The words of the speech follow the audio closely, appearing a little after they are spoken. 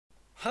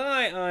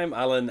Hi, I'm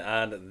Alan,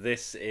 and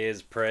this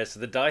is Prayers to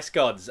the Dice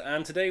Gods,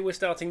 and today we're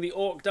starting the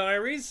Orc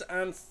Diaries,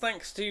 and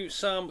thanks to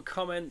some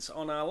comments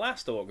on our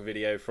last Orc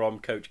video from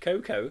Coach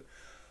Coco,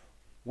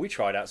 we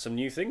tried out some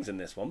new things in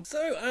this one.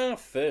 So our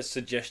first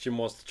suggestion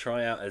was to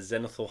try out a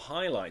zenithal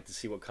highlight to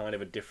see what kind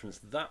of a difference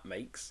that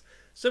makes.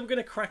 So we're going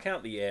to crack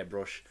out the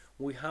airbrush.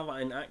 We have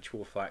in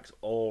actual fact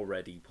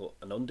already put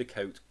an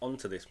undercoat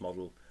onto this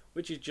model,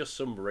 which is just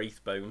some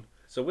wraith bone.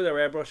 So with our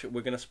airbrush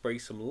we're going to spray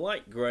some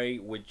light grey.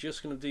 We're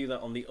just going to do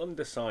that on the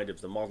underside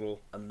of the model,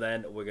 and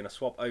then we're going to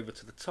swap over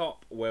to the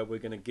top where we're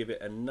going to give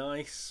it a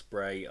nice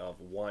spray of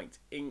white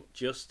ink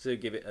just to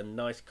give it a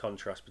nice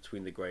contrast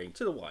between the grey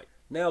to the white.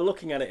 Now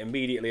looking at it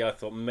immediately I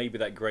thought maybe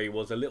that grey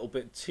was a little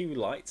bit too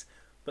light,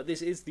 but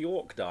this is the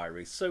Orc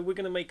Diaries, so we're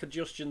going to make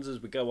adjustments as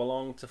we go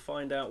along to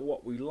find out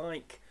what we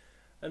like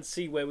and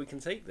see where we can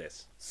take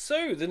this.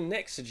 So the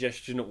next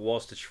suggestion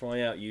was to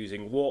try out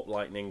using Warp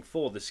Lightning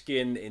for the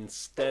skin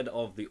instead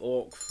of the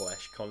Orc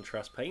Flesh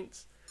contrast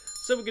paints.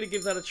 So we're going to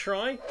give that a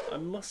try. I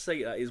must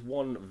say that is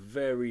one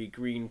very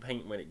green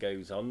paint when it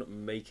goes on,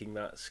 making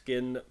that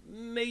skin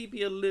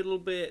maybe a little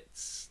bit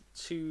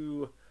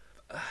too...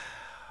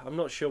 I'm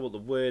not sure what the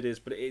word is,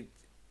 but it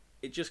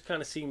just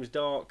kind of seems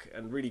dark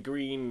and really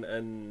green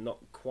and not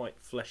quite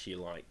fleshy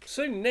like.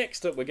 So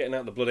next up we're getting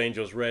out the Blood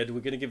Angels Red. We're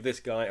going to give this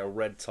guy a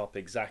red top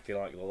exactly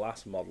like the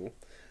last model.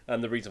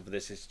 And the reason for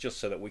this is just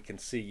so that we can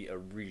see a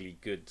really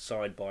good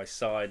side by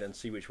side and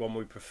see which one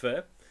we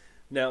prefer.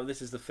 Now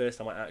this is the first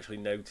time I actually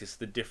noticed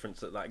the difference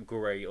that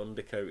grey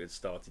undercoat had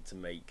started to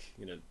make.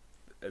 You know,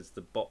 as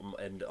the bottom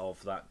end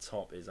of that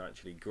top is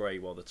actually grey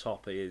while the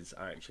top is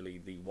actually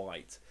the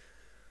white.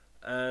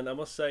 And I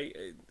must say,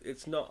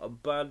 it's not a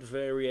bad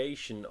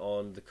variation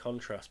on the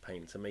contrast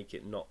paint to make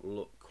it not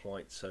look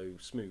quite so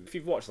smooth. If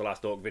you've watched the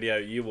last Orc video,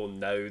 you will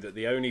know that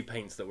the only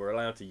paints that we're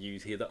allowed to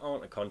use here that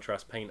aren't a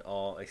contrast paint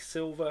are a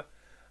silver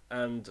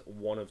and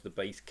one of the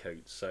base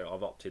coats. So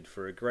I've opted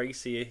for a grey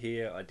Seer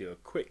here. I do a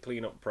quick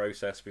clean-up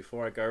process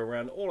before I go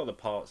around all of the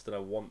parts that I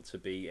want to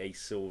be a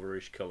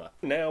silverish colour.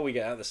 Now we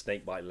get out the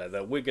Snakebite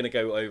leather. We're going to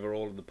go over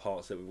all of the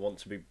parts that we want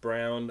to be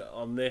brown.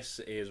 On this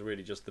is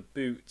really just the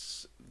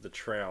boots, the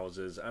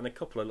trousers, and a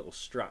couple of little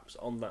straps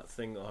on that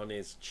thing on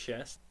his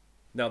chest.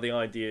 Now the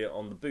idea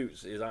on the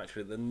boots is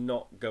actually they're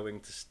not going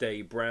to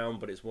stay brown,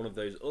 but it's one of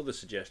those other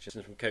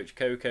suggestions from Coach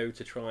Coco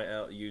to try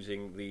out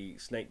using the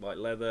Snakebite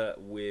leather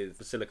with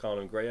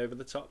Basilicanum grey over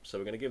the top. So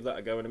we're going to give that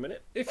a go in a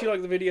minute. If you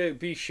like the video,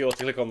 be sure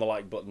to click on the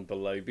like button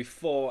below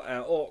before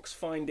our orcs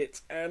find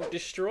it and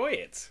destroy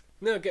it.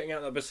 Now getting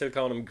out that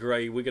Basilicanum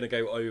grey, we're going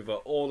to go over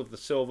all of the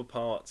silver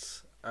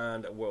parts,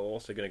 and we're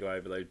also going to go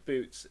over those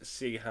boots,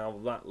 see how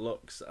that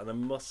looks. And I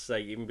must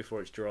say, even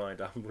before it's dried,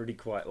 I'm really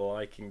quite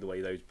liking the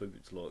way those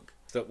boots look.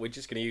 So we're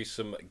just going to use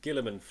some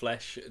Guilliman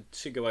flesh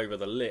to go over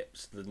the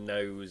lips, the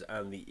nose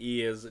and the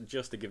ears,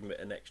 just to give them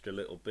an extra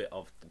little bit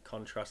of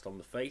contrast on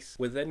the face.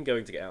 We're then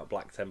going to get out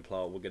Black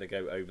Templar. We're going to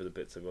go over the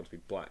bits that we want to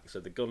be black.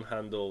 So the gun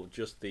handle,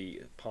 just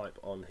the pipe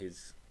on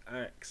his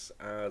axe,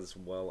 as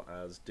well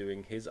as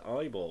doing his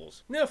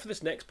eyeballs. Now for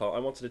this next part I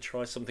wanted to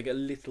try something a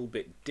little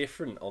bit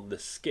different on the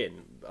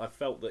skin. I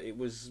felt that it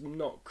was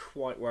not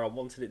quite where I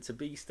wanted it to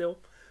be still.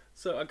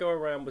 So I go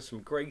around with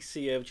some grey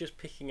Seer, just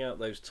picking out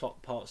those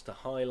top parts to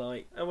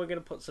highlight, and we're going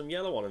to put some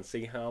yellow on and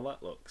see how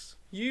that looks.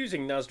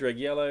 Using Nazdreg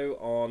yellow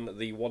on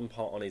the one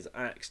part on his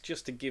axe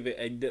just to give it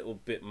a little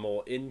bit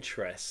more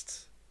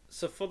interest.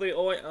 So for the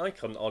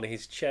icon on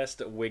his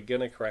chest, we're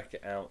going to crack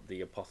out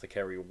the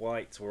Apothecary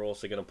white. We're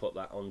also going to put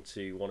that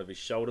onto one of his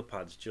shoulder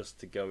pads just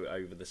to go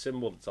over the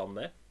symbol that's on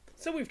there.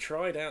 So we've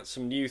tried out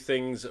some new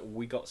things.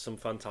 We got some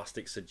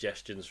fantastic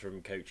suggestions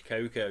from Coach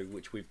Coco,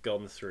 which we've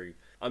gone through.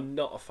 I'm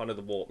not a fan of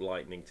the Warp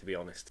Lightning, to be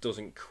honest. It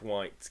doesn't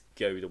quite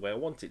go the way I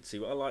want it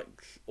to. I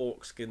like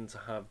orc skin to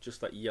have just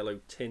that yellow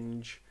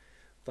tinge.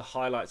 The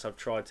highlights I've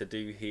tried to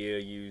do here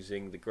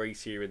using the grey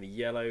Seer and the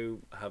yellow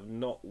have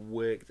not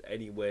worked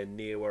anywhere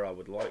near where I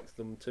would like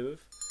them to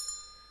have.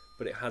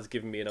 But it has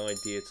given me an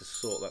idea to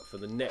sort that for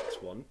the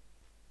next one.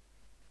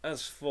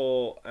 As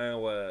for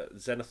our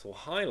zenithal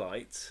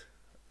highlight,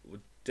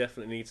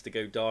 definitely needs to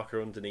go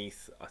darker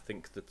underneath. I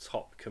think the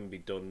top can be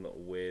done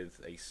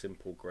with a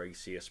simple grey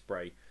Seer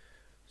spray.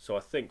 So I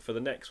think for the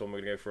next one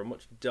we're going to go for a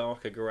much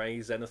darker grey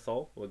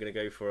zenithal. We're going to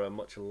go for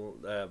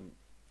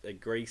a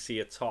grey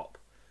Seer top,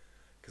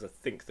 because I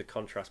think the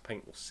contrast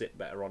paint will sit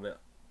better on it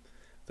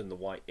than the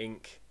white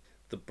ink.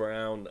 The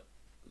brown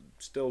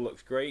still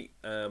looks great.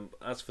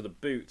 As for the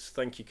boots,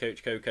 thank you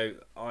Coach Coco.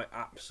 I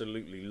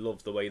absolutely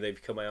love the way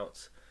they've come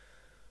out.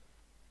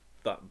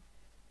 That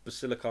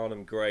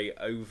Basilicanum grey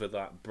over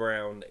that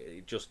brown,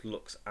 it just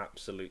looks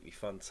absolutely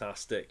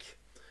fantastic.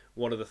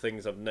 One of the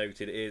things I've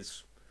noted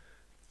is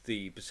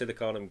the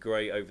Basilicanum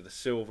grey over the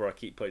silver. I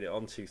keep putting it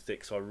on too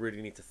thick, so I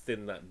really need to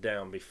thin that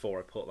down before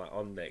I put that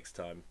on next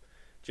time,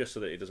 just so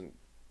that it doesn't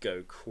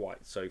go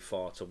quite so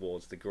far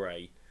towards the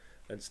grey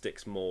and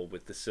sticks more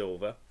with the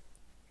silver.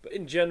 But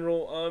in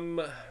general, I'm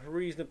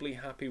reasonably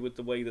happy with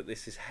the way that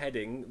this is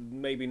heading.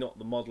 Maybe not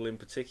the model in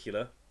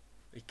particular.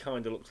 He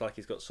kind of looks like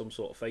he's got some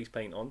sort of face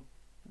paint on.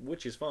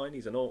 which is fine.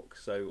 He's an orc,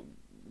 so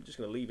I'm just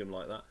going to leave him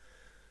like that.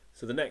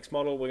 So the next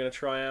model we're going to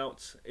try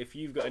out, if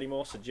you've got any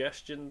more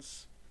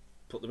suggestions,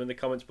 put them in the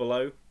comments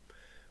below.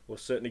 We'll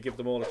certainly give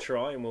them all a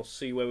try, and we'll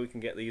see where we can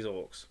get these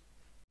orcs.